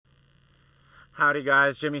Howdy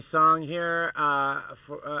guys, Jimmy Song here. I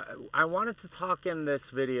wanted to talk in this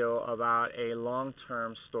video about a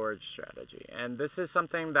long-term storage strategy, and this is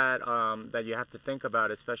something that that you have to think about,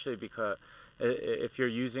 especially because if you're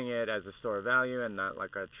using it as a store of value and not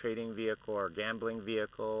like a trading vehicle or gambling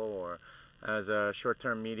vehicle, or as a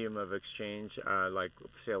short-term medium of exchange, like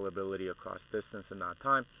saleability across distance and not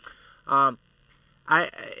time.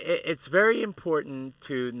 It's very important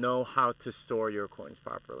to know how to store your coins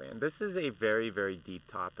properly, and this is a very, very deep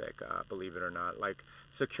topic, believe it or not. Like,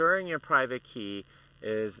 securing your private key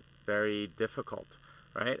is very difficult,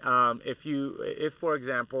 right? If for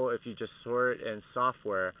example, if you just store it in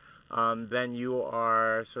software, then you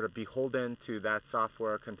are sort of beholden to that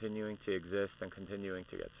software continuing to exist and continuing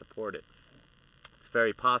to get supported. It's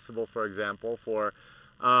very possible, for example, for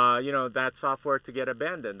that software to get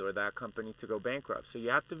abandoned or that company to go bankrupt. So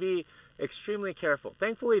you have to be extremely careful.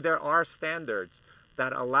 Thankfully, there are standards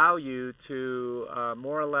that allow you to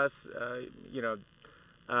more or less,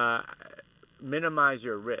 minimize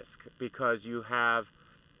your risk, because you have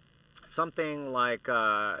something like,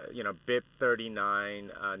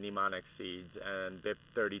 BIP39 mnemonic seeds and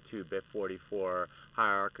BIP32, BIP44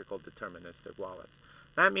 hierarchical deterministic wallets.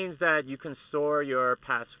 That means that you can store your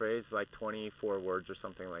passphrase, like 24 words or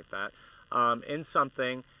something like that, in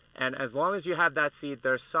something, and as long as you have that seed,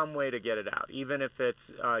 there's some way to get it out, even if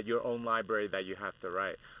it's your own library that you have to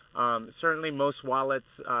write. Certainly, most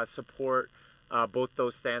wallets support both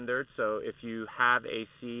those standards. So if you have a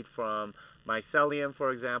seed from Mycelium,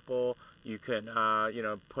 for example, you can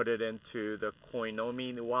put it into the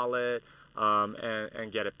Coinomi wallet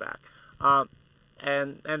and get it back.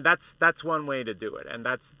 And that's one way to do it, and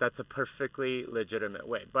that's a perfectly legitimate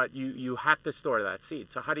way. But you have to store that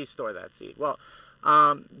seed. So how do you store that seed? Well,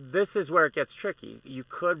 this is where it gets tricky. You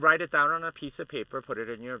could write it down on a piece of paper, put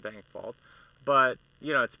it in your bank vault, but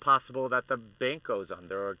it's possible that the bank goes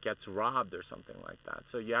under or gets robbed or something like that.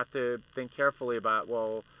 So you have to think carefully about,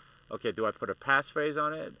 well, okay, do I put a passphrase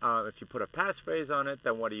on it? If you put a passphrase on it,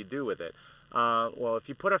 then what do you do with it? Well, if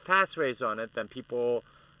you put a passphrase on it, then people,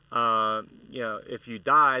 if you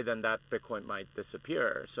die, then that Bitcoin might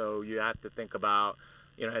disappear. So you have to think about,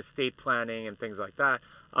 estate planning and things like that.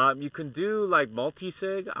 You can do like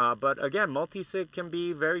multi-sig, but again, multi-sig can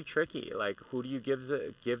be very tricky. Like, who do you give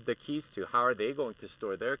the keys to? How are they going to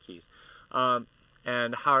store their keys?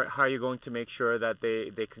 And how are you going to make sure that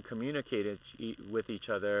they can communicate with each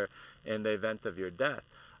other in the event of your death?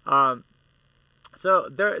 So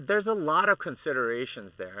there's a lot of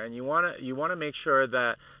considerations there, and you wanna make sure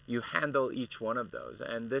that you handle each one of those.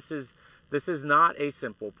 And this is not a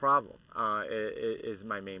simple problem. Is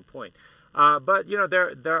my main point. But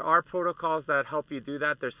there are protocols that help you do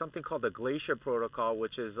that. There's something called the Glacier protocol,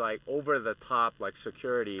 which is like over the top, like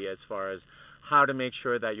security as far as how to make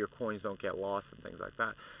sure that your coins don't get lost and things like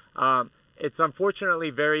that. It's unfortunately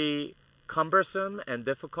very cumbersome and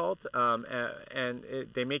difficult, and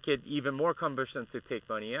they make it even more cumbersome to take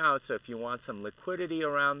money out. So if you want some liquidity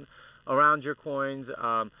around your coins,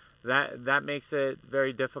 that makes it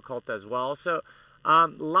very difficult as well. So a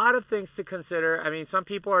lot of things to consider. I mean, some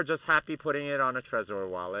people are just happy putting it on a Trezor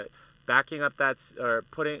wallet, backing up or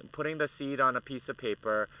putting the seed on a piece of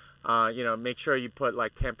paper. Make sure you put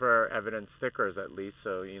like tamper evidence stickers at least,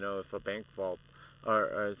 so if a bank vault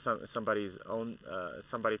or somebody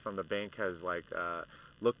from the bank has like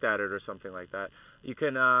looked at it or something like that, you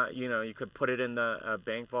can you could put it in the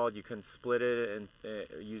bank vault. You can split it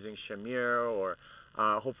using Shamir, or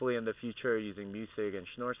hopefully in the future using Musig and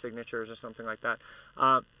Schnorr signatures or something like that.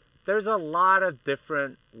 There's a lot of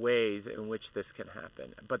different ways in which this can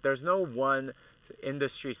happen, but there's no one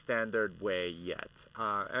industry standard way yet.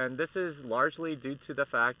 And this is largely due to the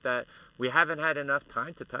fact that we haven't had enough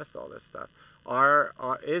time to test all this stuff.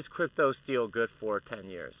 Is crypto steel good for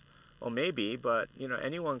 10 years? Well, maybe, but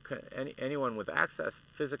anyone with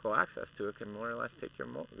physical access to it, can more or less take your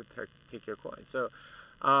coin. So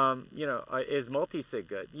is multi-sig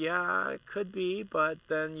good? Yeah, it could be, but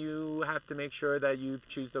then you have to make sure that you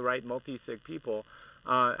choose the right multi-sig people.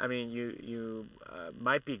 I mean, you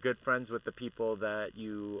might be good friends with the people that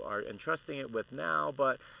you are entrusting it with now,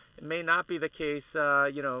 but it may not be the case,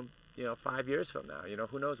 5 years from now.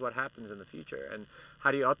 Who knows what happens in the future, and how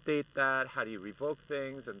do you update that? How do you revoke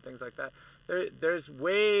things and things like that? There's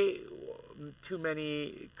way too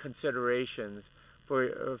many considerations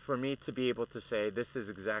for me to be able to say this is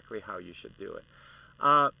exactly how you should do it.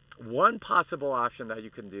 One possible option that you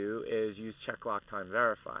can do is use check lock time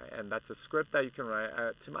verify, and that's a script that you can write.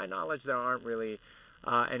 To my knowledge, there aren't really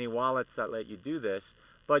any wallets that let you do this,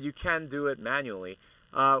 but you can do it manually.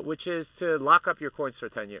 which is to lock up your coins for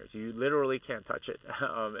 10 years. You literally can't touch it,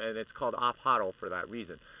 and it's called off-hodl for that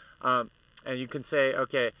reason. And you can say,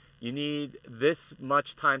 okay, you need this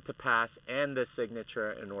much time to pass and this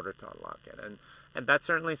signature in order to unlock it. And that's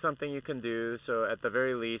certainly something you can do. So at the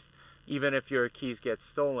very least, even if your keys get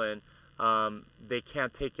stolen, they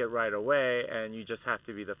can't take it right away, and you just have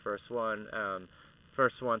to be the first one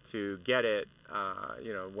to get it,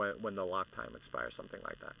 you know, when the lock time expires, something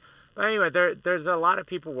like that. But anyway, there's a lot of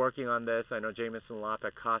people working on this. I know Jameson Lopp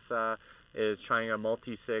at Casa is trying a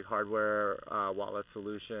multi-sig hardware wallet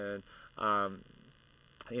solution.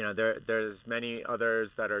 You know, there's many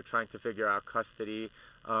others that are trying to figure out custody,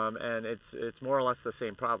 and it's more or less the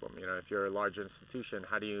same problem. You know, if you're a large institution,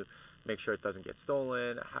 how do you make sure it doesn't get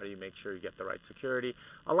stolen? How do you make sure you get the right security?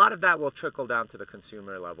 A lot of that will trickle down to the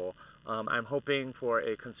consumer level. I'm hoping for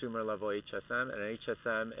a consumer level HSM, and an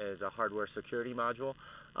HSM is a hardware security module.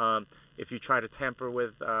 If you try to tamper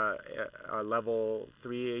with a level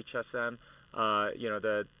 3 HSM, you know,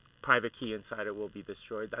 the private key inside it will be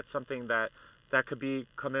destroyed. That's something that could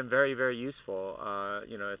come in very, very useful,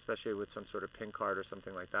 you know, especially with some sort of PIN card or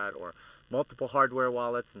something like that, or multiple hardware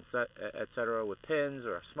wallets and etc. with pins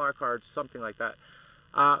or smart cards, something like that.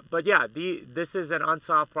 But yeah, this is an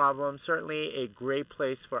unsolved problem. Certainly a great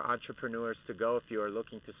place for entrepreneurs to go if you are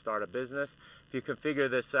looking to start a business. If you can figure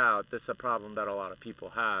this out, this is a problem that a lot of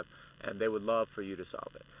people have, and they would love for you to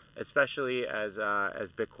solve it, especially as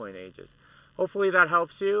Bitcoin ages. Hopefully that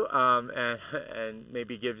helps you and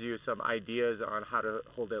maybe gives you some ideas on how to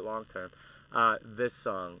hold it long term. This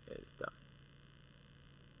song is done.